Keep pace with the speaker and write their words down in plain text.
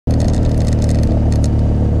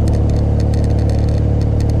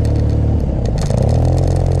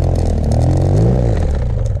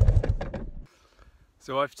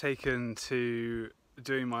So I've taken to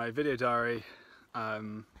doing my video diary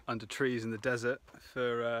under trees in the desert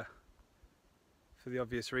for the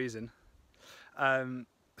obvious reason.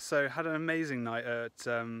 So had an amazing night at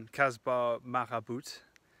Kasbah Marabout.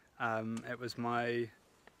 It was my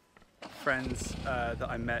friends that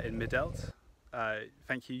I met in Midelt.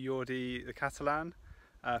 Thank you Jordi the Catalan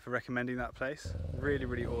for recommending that place. Really,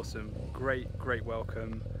 really awesome. Great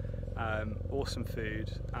welcome. Awesome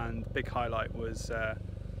food, and big highlight was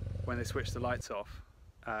when they switched the lights off.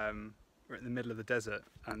 We're in the middle of the desert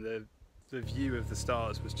and the view of the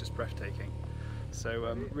stars was just breathtaking.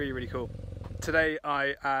 So really, really cool. Today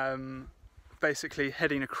I am basically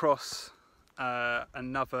heading across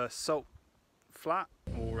another salt flat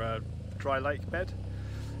or dry lake bed,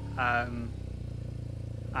 and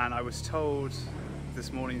I was told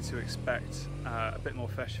this morning to expect a bit more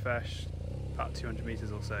fresh, about 200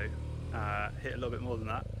 meters or so. Hit a little bit more than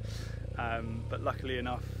that, but luckily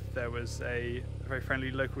enough there was a very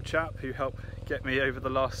friendly local chap who helped get me over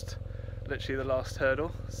literally the last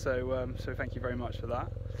hurdle, so thank you very much for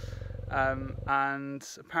that. And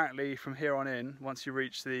apparently from here on in, once you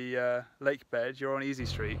reach the lake bed, you're on easy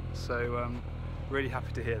street, so really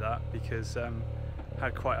happy to hear that, because I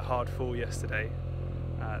had quite a hard fall yesterday.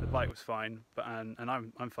 The bike was fine, but and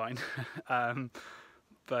I'm fine,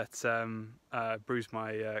 but bruised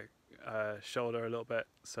my shoulder a little bit,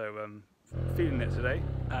 so feeling it today,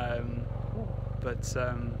 but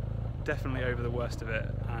definitely over the worst of it,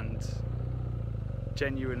 and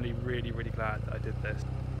genuinely really glad that I did this.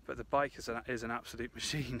 But the bike is an absolute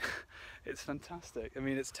machine. It's fantastic. I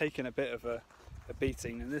mean, it's taken a bit of a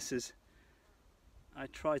beating, and this is, I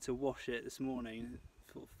tried to wash it this morning, it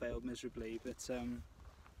sort of failed miserably, but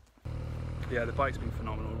yeah, the bike's been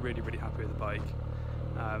phenomenal. Really happy with the bike.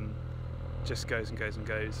 Just goes and goes and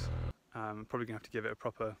goes. I'm probably gonna have to give it a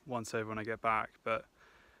proper once over when I get back, but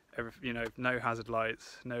no hazard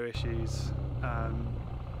lights, no issues.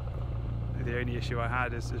 The only issue I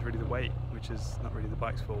had is really the weight, which is not really the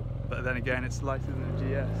bike's fault. But then again, it's lighter than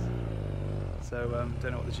a GS, so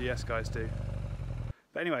don't know what the GS guys do.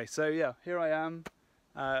 But anyway, so yeah, here I am.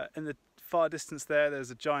 In the far distance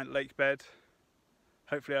there's a giant lake bed.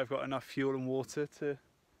 Hopefully I've got enough fuel and water to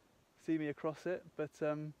see me across it, but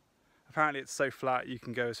apparently it's so flat you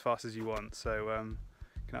can go as fast as you want, so you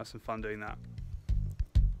can have some fun doing that.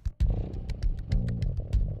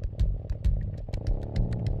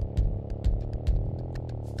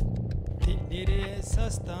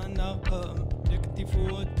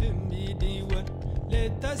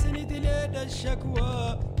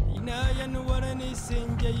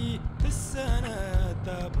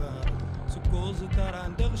 سكوز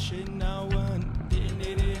تران دغش النوان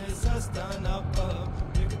دينيري ساستانا قام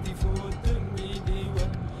يكتفو دمي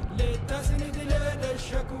ديوان لتسند لدى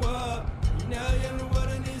الشكوى عنايا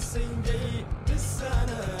ورني السنجي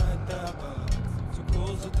بالسنة تابا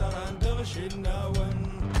سكوز تران دغش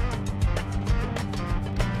النوان.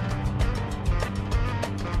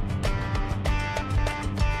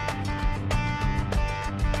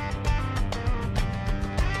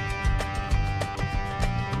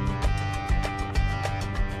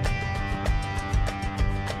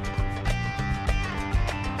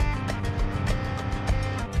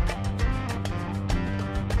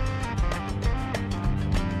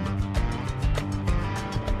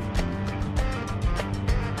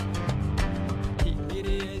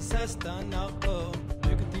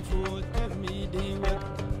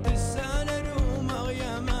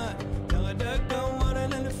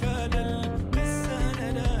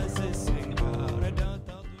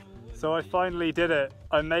 So I finally did it.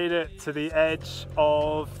 I made it to the edge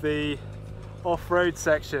of the off-road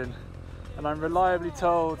section, and I'm reliably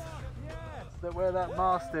told that where that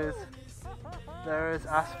mast is, there is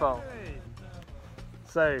asphalt.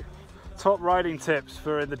 So, top riding tips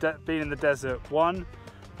for being in the desert: 1,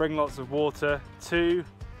 bring lots of water. 2,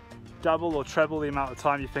 double or treble the amount of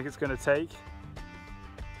time you think it's going to take.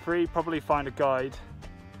 3, probably find a guide.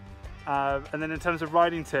 And then in terms of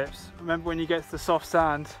riding tips, remember when you get to the soft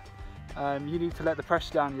sand, you need to let the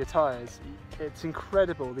pressure down on your tyres. It's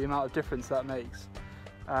incredible the amount of difference that makes.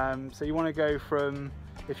 So you want to go from,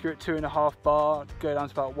 if you're at 2.5 bar, go down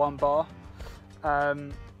to about 1 bar.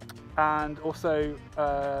 And also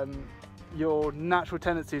your natural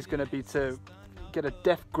tendency is going to be to get a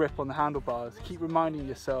deft grip on the handlebars. Keep reminding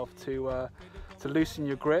yourself to loosen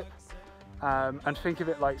your grip, and think of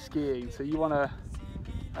it like skiing. So you want to,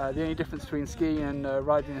 the only difference between skiing and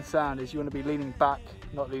riding in sand is you want to be leaning back,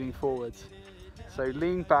 not leaning forwards. So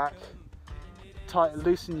lean back,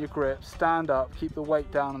 loosen your grip, stand up, keep the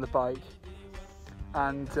weight down on the bike,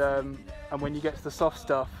 and when you get to the soft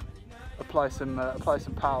stuff, apply some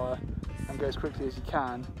power and go as quickly as you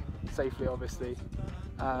can, safely obviously,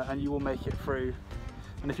 and you will make it through.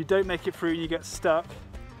 And if you don't make it through and you get stuck,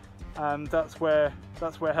 that's where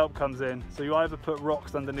help comes in. So you either put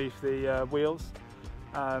rocks underneath the wheels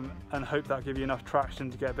and hope that give you enough traction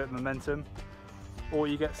to get a bit of momentum, or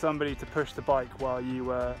you get somebody to push the bike while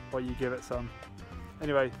you give it some.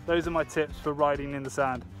 Anyway, those are my tips for riding in the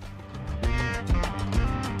sand.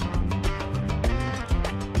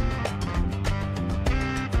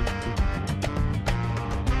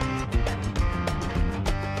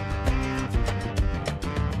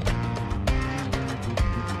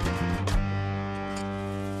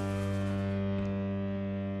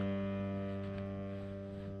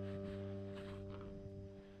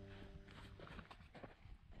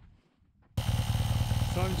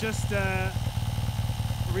 So I'm just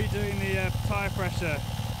redoing the tyre pressure.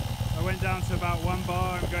 I went down to about 1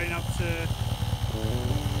 bar, I'm going up to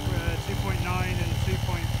 2.9 and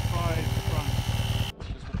 2.5 front.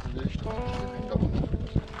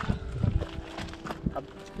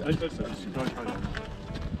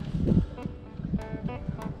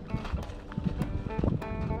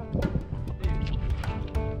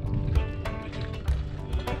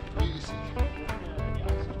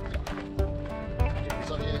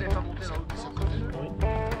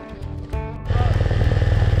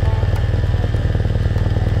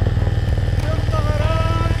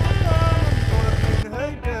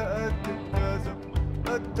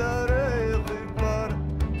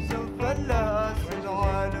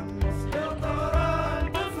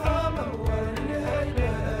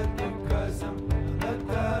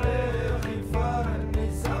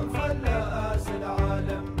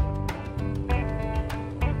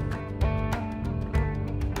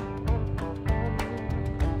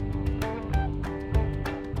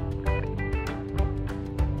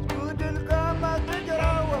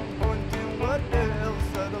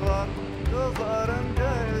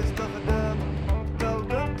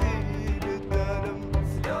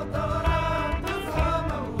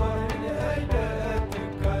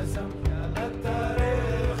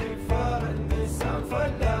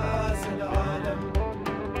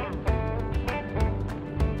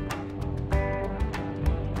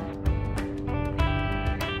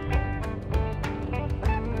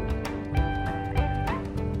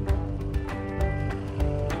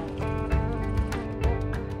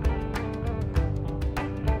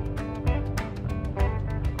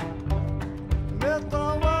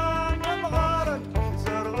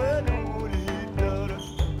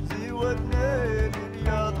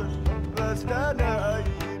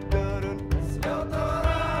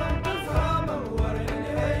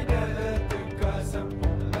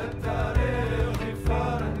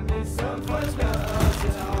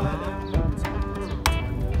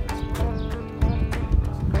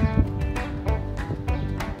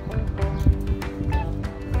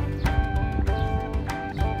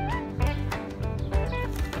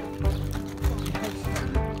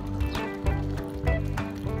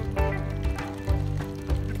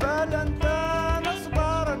 أنت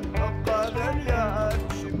نصبارا أبقى لليا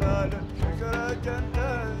شمالا شجرة